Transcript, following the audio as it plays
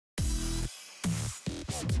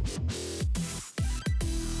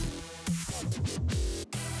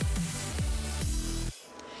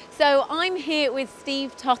So I'm here with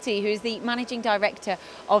Steve Totty, who's the Managing Director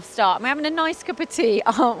of Start. We're having a nice cup of tea,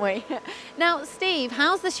 aren't we? Now, Steve,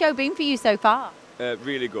 how's the show been for you so far?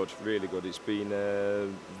 Really good, really good. It's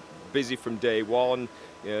been busy from day one.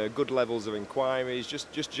 Good levels of inquiries,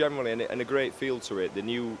 just generally, and a great feel to it. The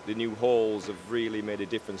new halls have really made a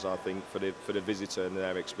difference, I think, for the visitor and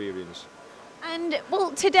their experience. And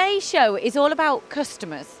well, today's show is all about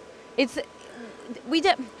customers.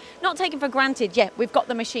 Not taken for granted. Yeah, we've got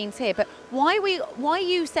the machines here, but why are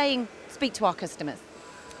you saying speak to our customers?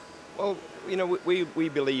 Well, we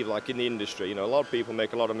believe, like in the industry, a lot of people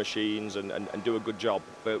make a lot of machines and do a good job,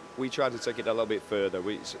 but we try to take it a little bit further.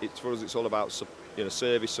 For us, it's all about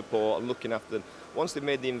service support and looking after them. Once they've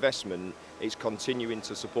made the investment, it's continuing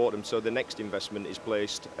to support them so the next investment is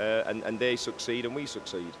placed and they succeed and we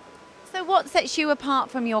succeed. So what sets you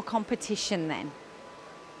apart from your competition then?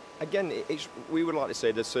 Again, we would like to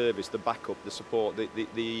say the service, the backup, the support,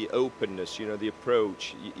 the openness, the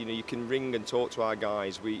approach. You can ring and talk to our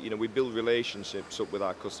guys. We build relationships up with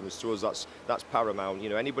our customers. To us, that's paramount.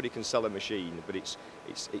 Anybody can sell a machine, but it's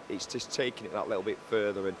just taking it that little bit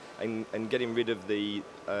further and getting rid of the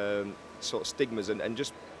sort of stigmas and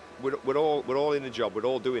just we're all in a job. We're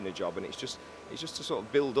all doing a job, and it's just to sort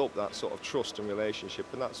of build up that sort of trust and relationship,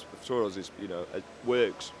 and that's for us it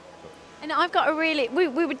works. And I've got a really, we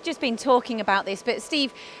were just been talking about this, but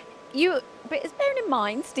Steve, bearing in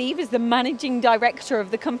mind, Steve is the managing director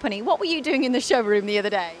of the company. What were you doing in the showroom the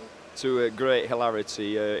other day? To great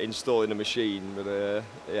hilarity, installing a machine, but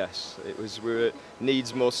yes, we were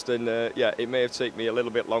needs must, and yeah, it may have taken me a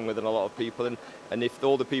little bit longer than a lot of people, and if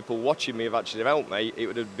all the people watching me have actually helped me, it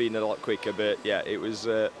would have been a lot quicker, but yeah, it was,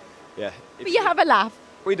 yeah. But you have a laugh.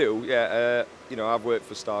 We do, yeah. I've worked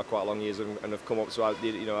for Star quite a long years and have come up, so I've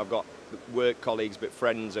got work colleagues but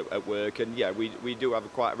friends at work, and yeah, we do have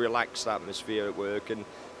quite a relaxed atmosphere at work, and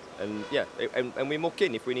yeah, and we muck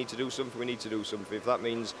in. If we need to do something, we need to do something. If that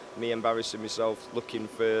means me embarrassing myself looking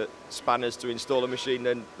for spanners to install a machine,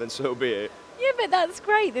 then so be it. Yeah, but that's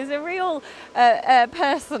great. There's a real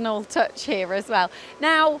personal touch here as well.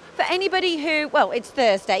 Now, for anybody who, well, it's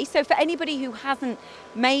Thursday, so for anybody who hasn't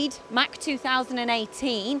made Mach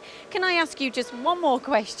 2018, can I ask you just one more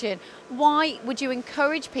question? Why would you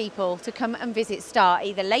encourage people to come and visit Start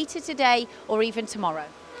either later today or even tomorrow?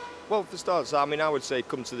 Well, for starters, I would say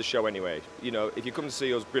come to the show anyway. If you come to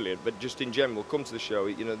see us, brilliant. But just in general, come to the show.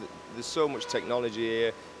 There's so much technology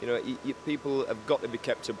here. People have got to be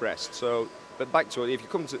kept abreast. So, but back to it. If you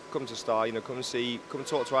come to Star, come and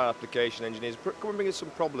talk to our application engineers. Come and bring us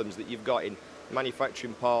some problems that you've got in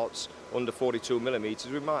manufacturing parts under 42mm.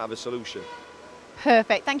 We might have a solution.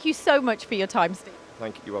 Perfect. Thank you so much for your time, Steve.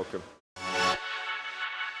 Thank you. You're welcome.